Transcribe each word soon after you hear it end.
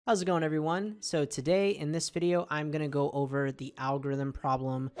How's it going, everyone? So today in this video, I'm going to go over the algorithm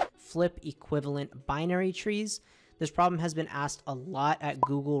problem, flip equivalent binary trees. This problem has been asked a lot at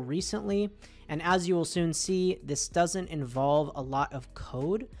Google recently, and as you will soon see, this doesn't involve a lot of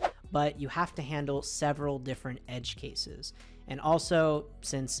code, but you have to handle several different edge cases. And also,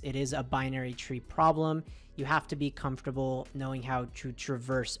 since it is a binary tree problem, you have to be comfortable knowing how to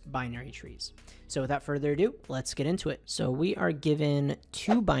traverse binary trees. So without further ado, let's get into it. So we are given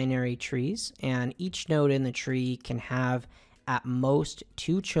two binary trees, and each node in the tree can have at most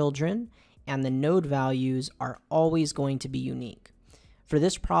 2 children, and the node values are always going to be unique. For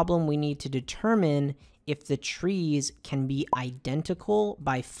this problem, we need to determine if the trees can be identical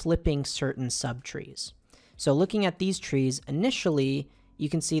by flipping certain subtrees. So looking at these trees, initially, you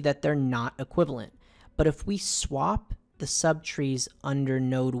can see that they're not equivalent. But if we swap the subtrees under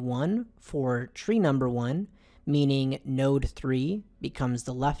node 1 for tree number 1, meaning node 3 becomes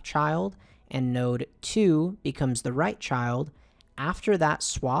the left child and node 2 becomes the right child, after that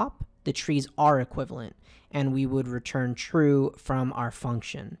swap, the trees are equivalent, and we would return true from our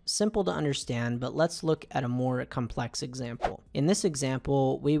function. Simple to understand, but let's look at a more complex example. In this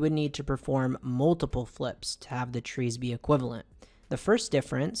example, we would need to perform multiple flips to have the trees be equivalent. The first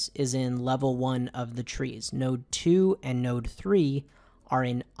difference is in level 1 of the trees. Node 2 and node 3 are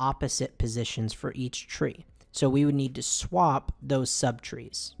in opposite positions for each tree. So we would need to swap those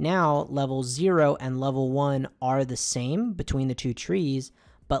subtrees. Now, level 0 and level 1 are the same between the two trees,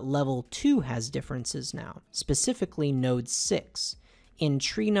 but level 2 has differences now, specifically node 6. In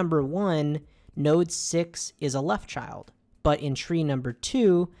tree number 1, node 6 is a left child, but in tree number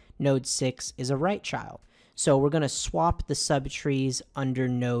 2, node 6 is a right child. So we're going to swap the subtrees under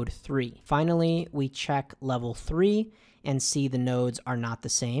node 3. Finally, we check level 3 and see the nodes are not the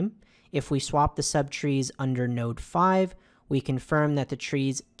same. If we swap the subtrees under node 5, we confirm that the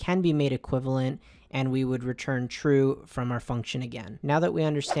trees can be made equivalent, and we would return true from our function again. Now that we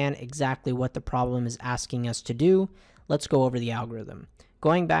understand exactly what the problem is asking us to do, let's go over the algorithm.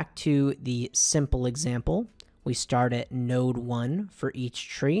 Going back to the simple example, we start at node 1 for each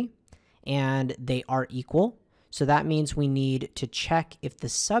tree, and they are equal. So that means we need to check if the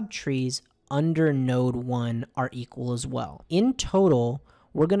subtrees under node 1 are equal as well. In total,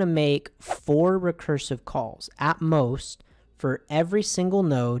 we're going to make 4 recursive calls at most for every single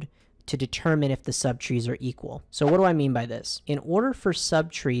node to determine if the subtrees are equal. So what do I mean by this? In order for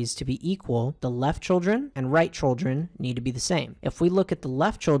subtrees to be equal, the left children and right children need to be the same. If we look at the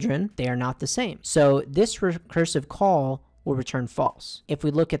left children, they are not the same. So this recursive call will return false. If we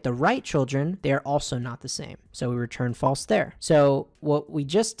look at the right children, they are also not the same. So we return false there. So what we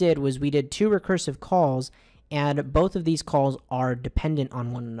just did was we did 2 recursive calls, and both of these calls are dependent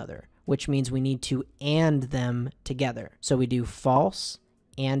on one another, which means we need to AND them together. So we do false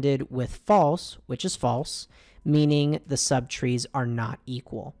ANDed with false, which is false, meaning the subtrees are not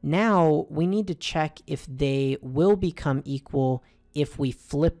equal. Now we need to check if they will become equal if we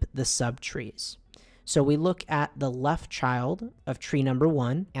flip the subtrees. So we look at the left child of tree number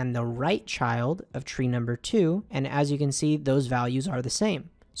 1 and the right child of tree number 2, and as you can see, those values are the same.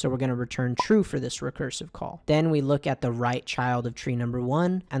 So we're going to return true for this recursive call. Then we look at the right child of tree number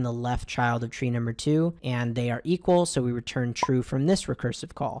 1 and the left child of tree number 2, and they are equal, so we return true from this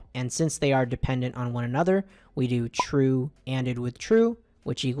recursive call. And since they are dependent on one another, we do true ANDed with true,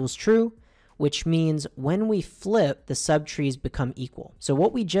 which equals true, which means when we flip, the subtrees become equal. So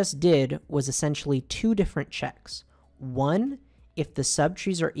what we just did was essentially 2 different checks. One, if the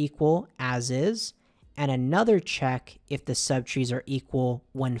subtrees are equal as is, and another check if the subtrees are equal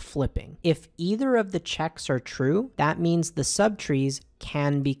when flipping. If either of the checks are true, that means the subtrees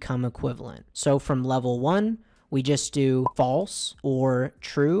can become equivalent. So from level 1, we just do false or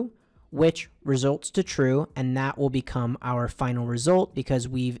true, which results to true, and that will become our final result because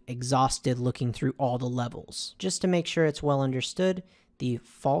we've exhausted looking through all the levels. Just to make sure it's well understood, the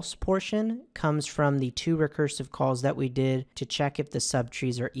false portion comes from the 2 recursive calls that we did to check if the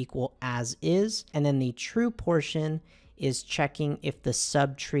subtrees are equal as is, and then the true portion is checking if the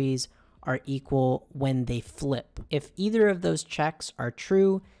subtrees are equal when they flip. If either of those checks are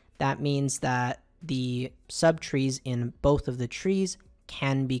true, that means that the subtrees in both of the trees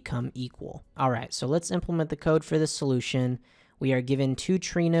can become equal. All right, so let's implement the code for this solution. We are given 2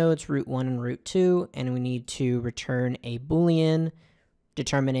 tree nodes, root 1 and root 2, and we need to return a Boolean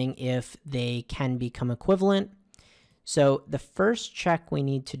determining if they can become equivalent. So the first check we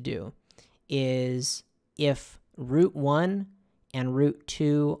need to do is if root 1 and root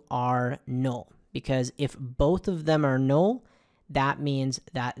 2 are null, because if both of them are null, that means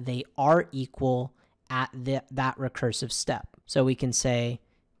that they are equal at that recursive step. So we can say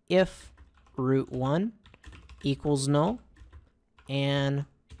if root 1 equals null and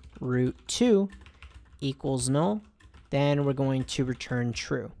root 2 equals null, then we're going to return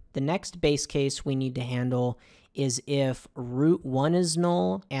true. The next base case we need to handle is if root 1 is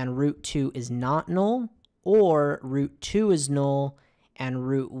null and root 2 is not null, or root 2 is null and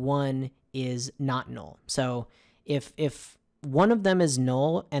root 1 is not null. So if one of them is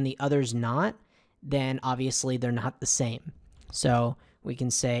null and the other's not, then obviously they're not the same. So we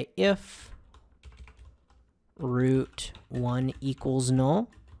can say if root 1 equals null,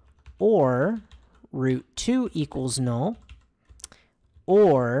 or root 2 equals null,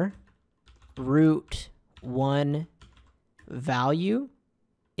 or root 1 value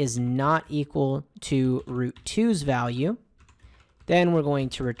is not equal to root 2's value, then we're going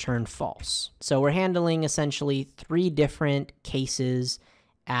to return false. So we're handling essentially 3 different cases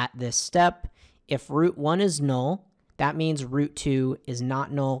at this step. If root 1 is null, that means root 2 is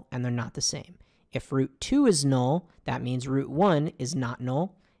not null and they're not the same. If root 2 is null, that means root 1 is not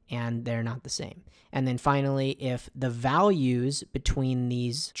null and they're not the same. And then finally, if the values between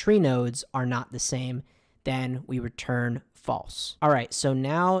these tree nodes are not the same, then we return false. All right, so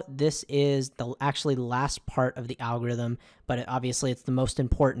now this is actually the last part of the algorithm, but obviously it's the most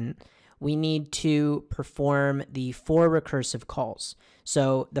important. We need to perform the 4 recursive calls.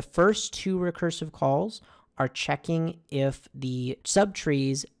 So the first 2 recursive calls are checking if the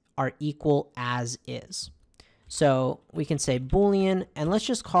subtrees are equal as is. So we can say Boolean, and let's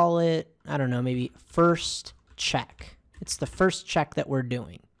just call it, I don't know, maybe first check. It's the first check that we're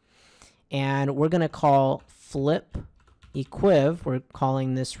doing. And we're going to call flip equiv. We're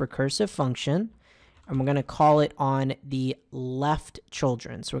calling this recursive function, and we're going to call it on the left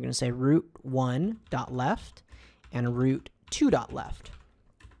children. So we're going to say root1.left and root2.left.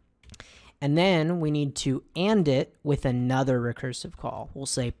 And then we need to AND it with another recursive call. We'll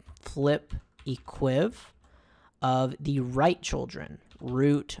say flip equiv of the right children,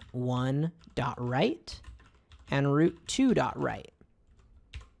 root1.right and root2.right.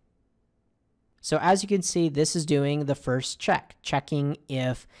 So as you can see, this is doing the first check, checking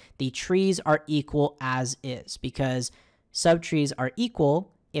if the trees are equal as is, because subtrees are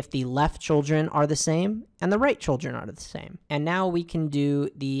equal if the left children are the same and the right children are the same. And now we can do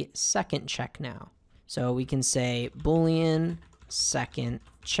the second check now. So we can say Boolean second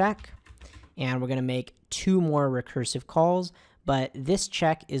check, and we're going to make 2 more recursive calls, but this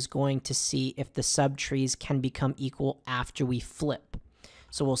check is going to see if the subtrees can become equal after we flip.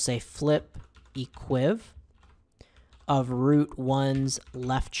 So we'll say flip equiv of root 1's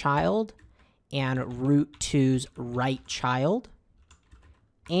left child and root 2's right child,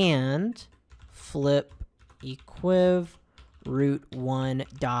 and flip equiv root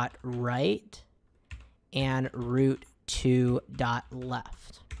 1.right and root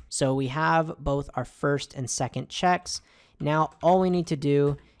 2.left. So we have both our first and second checks. Now all we need to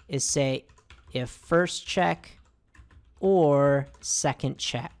do is say if first check or second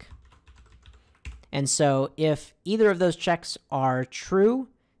check. And so if either of those checks are true,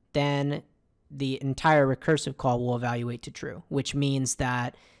 then the entire recursive call will evaluate to true, which means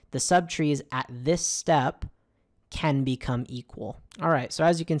that the subtrees at this step can become equal. All right, so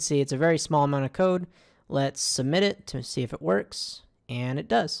as you can see, it's a very small amount of code. Let's submit it to see if it works. And it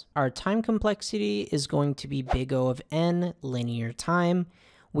does. Our time complexity is going to be big O of n linear time.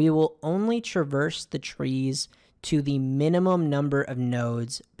 We will only traverse the trees to the minimum number of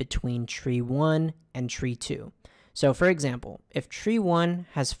nodes between tree 1 and tree 2. So for example, if tree 1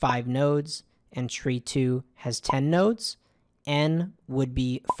 has 5 nodes and tree 2 has 10 nodes, n would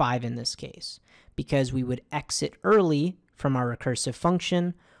be 5 in this case, because we would exit early from our recursive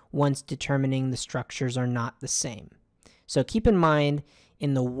function once determining the structures are not the same. So keep in mind,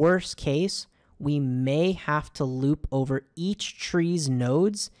 in the worst case, we may have to loop over each tree's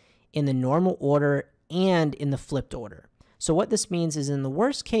nodes in the normal order and in the flipped order. So what this means is in the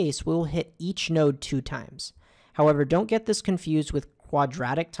worst case, we'll hit each node 2 times. However, don't get this confused with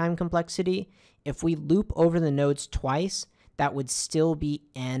quadratic time complexity. If we loop over the nodes twice, that would still be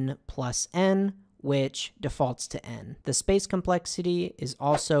n plus n, which defaults to n. The space complexity is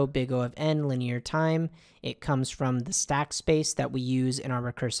also big O of n linear time. It comes from the stack space that we use in our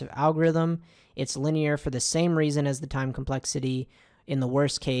recursive algorithm. It's linear for the same reason as the time complexity. In the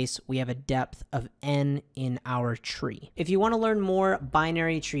worst case, we have a depth of n in our tree. If you want to learn more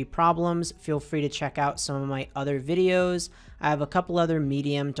binary tree problems, feel free to check out some of my other videos. I have a couple other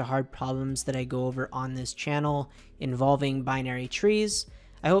medium to hard problems that I go over on this channel involving binary trees.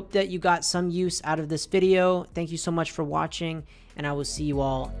 I hope that you got some use out of this video. Thank you so much for watching, and I will see you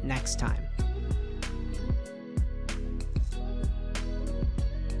all next time.